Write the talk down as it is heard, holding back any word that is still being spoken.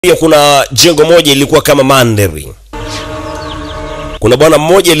Pia kuna jengo moja ilikuwa kama mandhari. Kuna bwana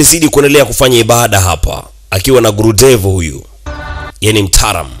mmoja alizidi kuendelea kufanya ibada hapa akiwa na Gurudevo huyu, yani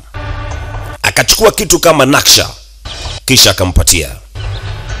mtaram. Akachukua kitu kama naksha kisha akampatia.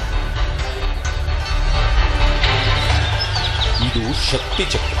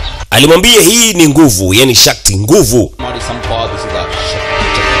 Alimwambia hii ni nguvu, yani shakti, nguvu.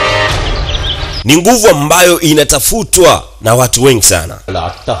 Ni nguvu ambayo inatafutwa na watu wengi sana,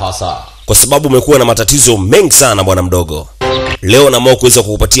 kwa sababu umekuwa na matatizo mengi sana bwana mdogo. Leo naamua kuweza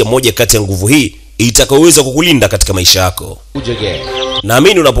kukupatia moja kati ya nguvu hii itakayoweza kukulinda katika maisha yako.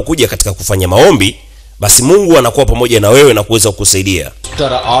 Naamini unapokuja katika kufanya maombi, basi Mungu anakuwa pamoja na wewe na kuweza kukusaidia.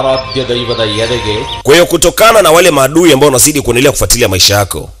 Kwa hiyo kutokana na wale maadui ambao wanazidi kuendelea kufuatilia maisha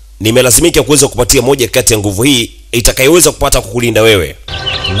yako, nimelazimika kuweza kupatia moja kati ya nguvu hii itakayoweza kupata kukulinda wewe,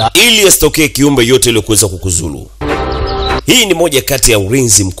 ili asitokee kiumbe yote ile kuweza kukuzulu. Hii ni moja kati ya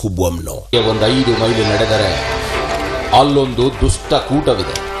ulinzi mkubwa mno.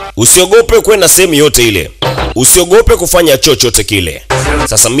 Usiogope kwenda sehemu yote ile, usiogope kufanya chochote kile.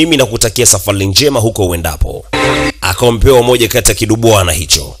 Sasa mimi nakutakia safari njema huko uendapo. Akampewa moja kati ya kidubwana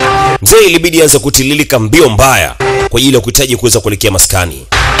hicho. Mzee ilibidi aanze kutililika mbio mbaya kwa ajili ya kuhitaji kuweza kuelekea maskani.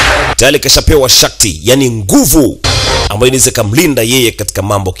 Tayari kashapewa shakti, yani nguvu ambayo inaweza kumlinda yeye katika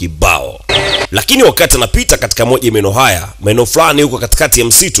mambo kibao. Lakini wakati anapita katika moja meno haya, meno fulani huko katikati ya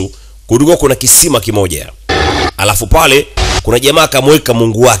msitu, kulikuwa kuna kisima kimoja. Alafu pale kuna jamaa akamweka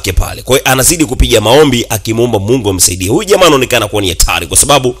Mungu wake pale. Kwa hiyo anazidi kupiga maombi akimuomba Mungu amsaidie. Huyu jamaa anaonekana kuwa ni hatari kwa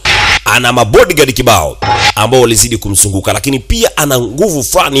sababu ana mabodyguard kibao ambao walizidi kumzunguka, lakini pia ana nguvu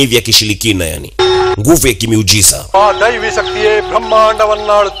fulani hivi ya kishirikina, yani nguvu ya kimiujiza.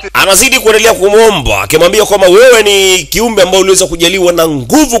 Anazidi kuendelea kumuomba akimwambia kwamba wewe ni kiumbe ambao uliweza kujaliwa na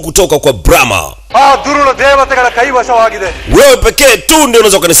nguvu kutoka kwa Brahma. Wewe pekee tu ndio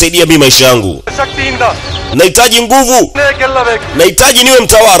unaweza kunisaidia mimi maisha yangu. Nahitaji nguvu. Nahitaji niwe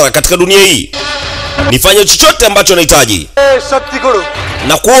mtawala katika dunia hii. Nifanye chochote ambacho nahitaji.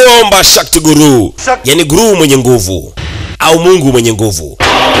 Na kuomba Shakti Guru, yani guru mwenye nguvu au Mungu mwenye nguvu.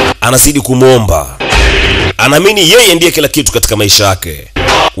 Anazidi kumuomba. Anaamini yeye ndiye kila kitu katika maisha yake.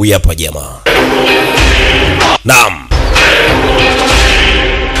 Huyu hapa jamaa. Naam.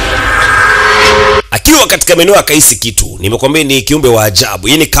 Akiwa katika meneo akaisi kitu. Nimekwambia ni kiumbe wa ajabu.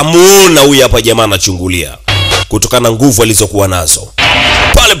 Yani kamuona huyu hapa jamaa anachungulia kutokana na nguvu alizokuwa nazo.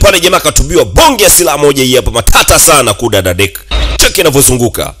 Pale pale jamaa katubiwa bonge ya silaha moja hii hapa matata sana kudadadek. Cheki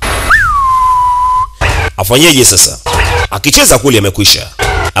inavyozunguka. Afanyeje sasa? Akicheza kule amekwisha.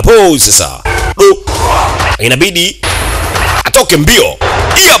 Hapo sasa inabidi atoke mbio.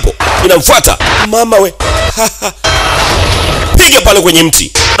 Hii hapo inamfuata. Mama we. Piga pale kwenye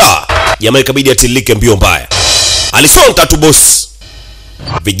mti. Jamaa ikabidi atilike mbio mbaya. Alisonga tu boss.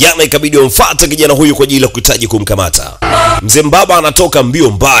 Vijana ikabidi wamfuate kijana huyu kwa ajili ya kuhitaji kumkamata. Mzee mbaba anatoka mbio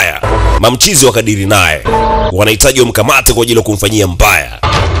mbaya. Mamchizi wakadiri naye. Wanahitaji wamkamate kwa ajili ya kumfanyia mbaya.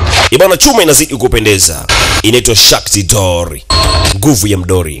 Ibana chuma inazidi kupendeza. Inaitwa Shakti Dori. Nguvu ya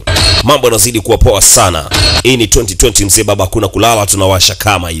mdori. Mambo yanazidi kuwa poa sana. Hii ni 2020 mzee baba, kuna kulala, tunawasha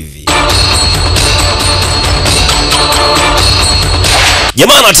kama hivi.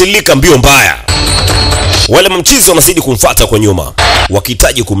 Jamaa anatilika mbio mbaya. Wale mamchizi wanazidi kumfuata kwa nyuma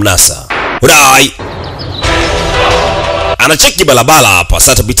wakihitaji kumnasa. Udai. Anacheki balabala hapa,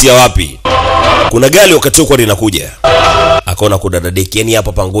 sasa tapitia wapi? Kuna gari wakati huko linakuja. Akaona kudadadeki, yani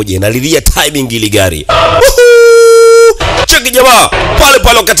hapa pangoje nalilia timing ile gari. Cheki jamaa, pale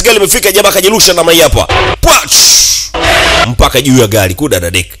pale wakati gari limefika jamaa kajirusha na mai hapa. Mpaka juu ya gari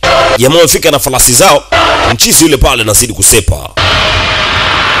kudadadeki. Jamaa wamefika na falasi zao, mchizi yule pale anazidi kusepa.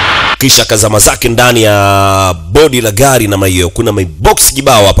 Kisha kazama zake ndani ya body la gari na mayo. Kuna box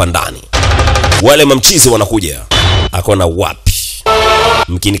kibao hapa ndani. Wale mamchizi wanakuja. Akaona wapi?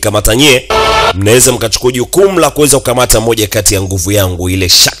 Mkinikamata nyie, mnaweza mkachukua jukumu la kuweza kukamata moja kati ya nguvu yangu ile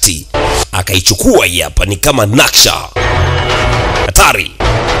Shakti. Akaichukua hii hapa ni kama naksha. Hatari.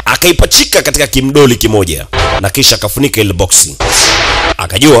 Akaipachika katika kimdoli kimoja na kisha akafunika ile boxi.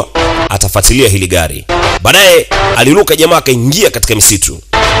 Akajua atafuatilia hili gari. Baadaye aliruka jamaa akaingia katika misitu.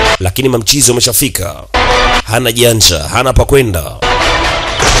 Lakini mamchizi wameshafika. Hana janja, hana pa kwenda.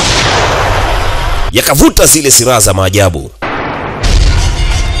 Yakavuta zile silaha za maajabu.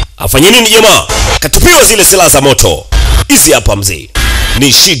 Afanye nini jamaa? Katupiwa zile silaha za moto. Hizi hapa mzee.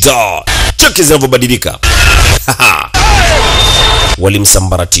 Ni shida. Cheki zinavyobadilika.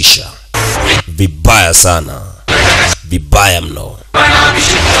 Walimsambaratisha. Vibaya sana. Vibaya mno.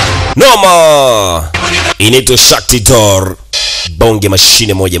 Noma. Inaitwa Shakti Dor. Bonge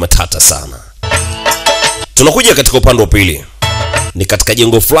mashine moja matata sana. Tunakuja katika upande wa pili. Ni katika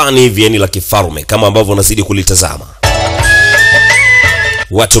jengo fulani hivi yani la kifalme kama ambavyo unazidi kulitazama.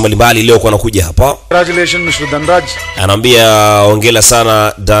 Watu mbalimbali leo kwa nakuja hapa. Congratulations Mr. Dhanraj. Anaambia hongera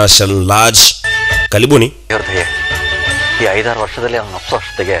sana Dhanraj. Karibuni. ಈ 5-6 ವರ್ಷದಲ್ಲಿ ಅವನ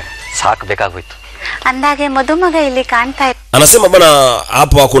ಅಪ್ಸೋಷ್ಟಕ್ಕೆ ಸಾಕಬೇಕಾಗೋಯ್ತು. ಅಂದಾಗೆ ಮದುಮಗ ಇಲ್ಲಿ ಕಾಣ್ತಾ ಇತ್ತು. Anasema bana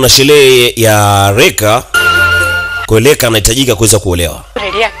hapa kuna sherehe ya Reka. Kwa Reka anahitajika kuweza kuolewa.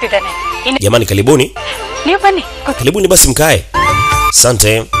 Ready ಆಗ್ತಿದ್ದಾನೆ. Jamani karibuni. ನೀವು ಬನ್ನಿ. Karibuni basi mkae.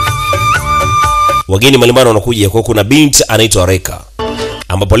 Asante. Wageni mbalimbali wanakuja kwa kuna binti anaitwa Reka.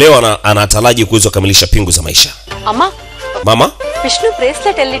 Ambapo leo anataraji kuweza kukamilisha pingu za maisha. Mama. Mama? Vishnu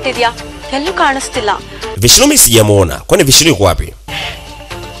bracelet ಎಲ್ಲಿಟ್ಟಿದ್ಯಾ? ಎಲ್ಲೂ ಕಾಣಿಸ್ತಿಲ್ಲ. Vishnu mimi sijamuona. Kwani Vishnu yuko wapi?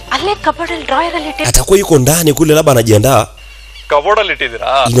 ಅಲ್ಲೇ ಕಬೋರ್ಡಲ್ಲಿ ಡ್ರಾಯರ್ ಅಲ್ಲಿ ಇಟ್ಟಿದ್ದೆ. Atakuwa yuko ndani kule labda anajiandaa. ಕಬೋರ್ಡಲ್ಲಿ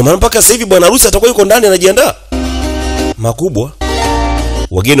ಇಟ್ಟಿದ್ದೀರಾ? Ina maana mpaka sasa hivi bwana harusi atakuwa yuko ndani anajiandaa. Makubwa.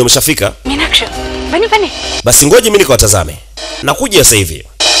 Wageni wameshafika. Meenakshi, ಬನ್ನಿ. Basi ngoje mimi nikawatazame. Nakuja sasa hivi.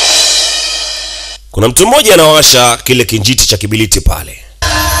 Kuna mtu mmoja anawasha kile kinjiti cha kibiliti pale.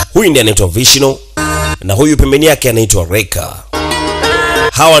 Huyu ndiye anaitwa Vishnu na huyu pembeni yake anaitwa Reka.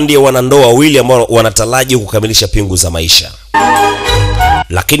 Hawa ndio wanandoa wawili ambao wanataraji kukamilisha pingu za maisha.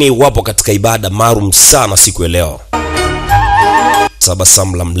 Lakini wapo katika ibada maalum sana siku ya leo.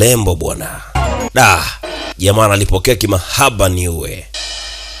 Tabasamu la mlembo bwana. Jamaa alipokea kimahaba niwe.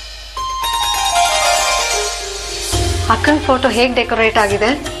 ಅಕ್ಕನ ಫೋಟೋ ಹೇಗೆ ಡೆಕೋರೇಟ್ ಆಗಿದೆ?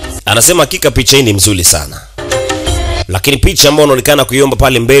 Anasema hakika picha hii ni mzuri sana. Lakini picha ambayo inaonekana kuiomba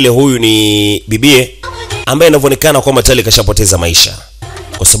pale mbele huyu ni bibie ambaye inaonekana kwamba tayari kashapoteza maisha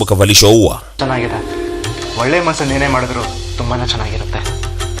kwa sababu kavalishwa ua. ಚೆನ್ನಾಗಿದೆ. ಒಳ್ಳೆ ಮನಸ್ಸು ಏನೇ ಮಾಡಿದ್ರು ತುಂಬಾನೇ ಚೆನ್ನಾಗಿರುತ್ತೆ.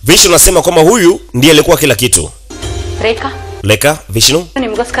 Vishnu anasema kwamba huyu ndiye alikuwa kila kitu. Reka, Vishnu.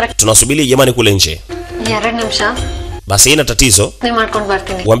 ನಿಮಗೋಸ್ಕರ tunasubiri jamani kule nje. 2 ನಿಮಿಷ. Basi haina tatizo. ನಾನು ಮಾಡ್ಕೊಂಡು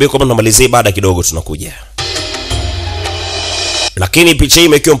ಬರ್ತೀನಿ. Waambie kwamba tunamalizia baada kidogo tunakuja. Lakini picha hii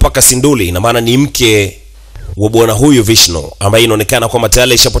imekiwa mpaka Sinduli, ina maana ni mke wa bwana huyu Vishnu ambaye inaonekana kwamba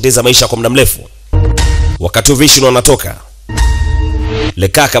tayari ishapoteza maisha kwa muda mrefu. Wakati Vishnu anatoka,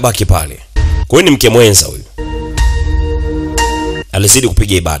 Reka kabaki pale. Kwa hiyo ni mke mwenza huyu. Alizidi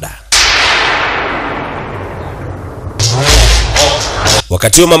kupiga ibada.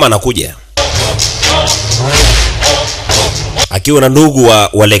 Wakati huo mama anakuja akiwa na ndugu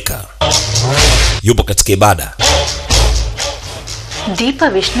wa Reka. Yupo katika ibada. ದೀಪ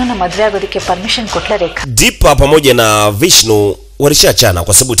ವಿಷ್ಣುನ ಮದುವೆ ಆಗೋದಕ್ಕೆ ಪರ್ಮಿಷನ್ ಕೊಟ್ಲ ರೇಖಾ. Deepa pamoja na Vishnu walishachana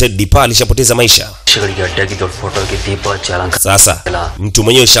kwa sababu Ted Deepa alishapoteza maisha. ಶಿಗಳಿಗೆ ಅಡ್ಡಾಗಿ ದೊಡ್ಡ ಫೋಟೋಗೆ ದೀಪ ಚಾಲಂಕ. Sasa mtu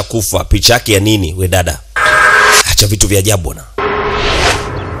mwenyewe shakufa, picha yake ya nini we dada? Acha vitu vya ajabu bwana.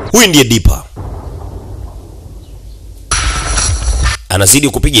 Huyu ndiye Deepa. Anazidi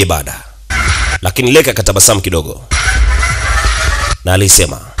kupiga ibada. Lakini Reka katabasamu kidogo. Na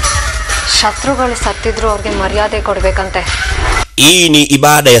alisema, ಶತ್ರುಗಳು ಸತ್ತಿದ್ರು ಅವರಿಗೆ ಮರ್ಯಾದೆ ಕೊಡಬೇಕಂತೆ. hii ni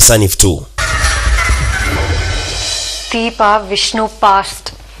ibada ya Sanif tu. ದೀಪ Vishnu past.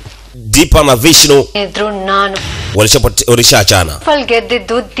 Deepa na Vishnu ಎದ್ರು ನಾನು. walishachana. ಫಲ್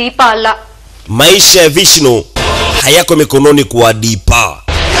ಗೆದ್ದಿದ್ದು ದೀಪ ಅಲ್ಲ. Maisha ya Vishnu hayako mikononi kwa Deepa.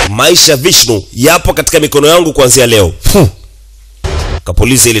 Maisha ya Vishnu yapo katika mikono yangu kuanzia leo.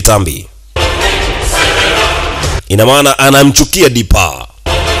 Kapuliza ile tambi. Ina maana anamchukia Deepa.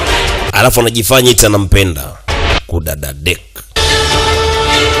 Alafu anajifanya eti anampenda. Kudadadek.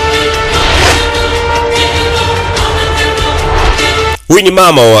 Huyu ni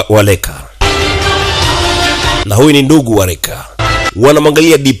mama wa Reka. Na huyu ni ndugu wa Reka.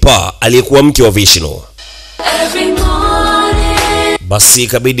 Wanamwangalia Deepa aliyekuwa mke wa Vishnu. Basi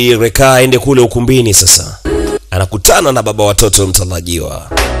ikabidi Reka aende kule ukumbini sasa. Anakutana na baba watoto mtarajiwa.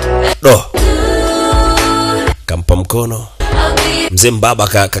 Kampa mkono. Mzee mbaba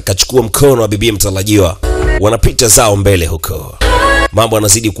kachukua mkono wa bibi mtarajiwa. Wanapita zao mbele huko. Mambo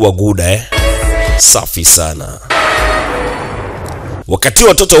yanazidi kuwa GUDDA Safi sana. Wakati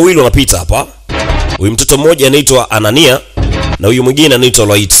watoto wawili wanapita hapa. Huyu mtoto mmoja anaitwa Anania na huyu mwingine anaitwa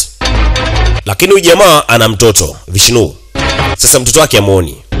Loit. Lakini huyu jamaa ana mtoto Vishnu. Sasa mtoto wake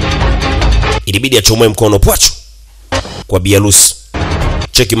amuoni. Ilibidi achomoe mkono pwachu kwa bialusi.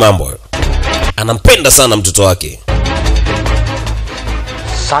 Cheki mambo. Anampenda sana mtoto wake.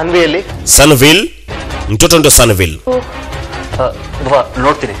 Sanville. Mtoto ndo Sanville.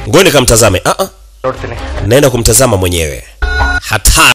 ನೋಡ್ತೀನಿ. Ngoja nikamtazame. ನೋಡ್ತೀನಿ. Naenda kumtazama mwenyewe. Hata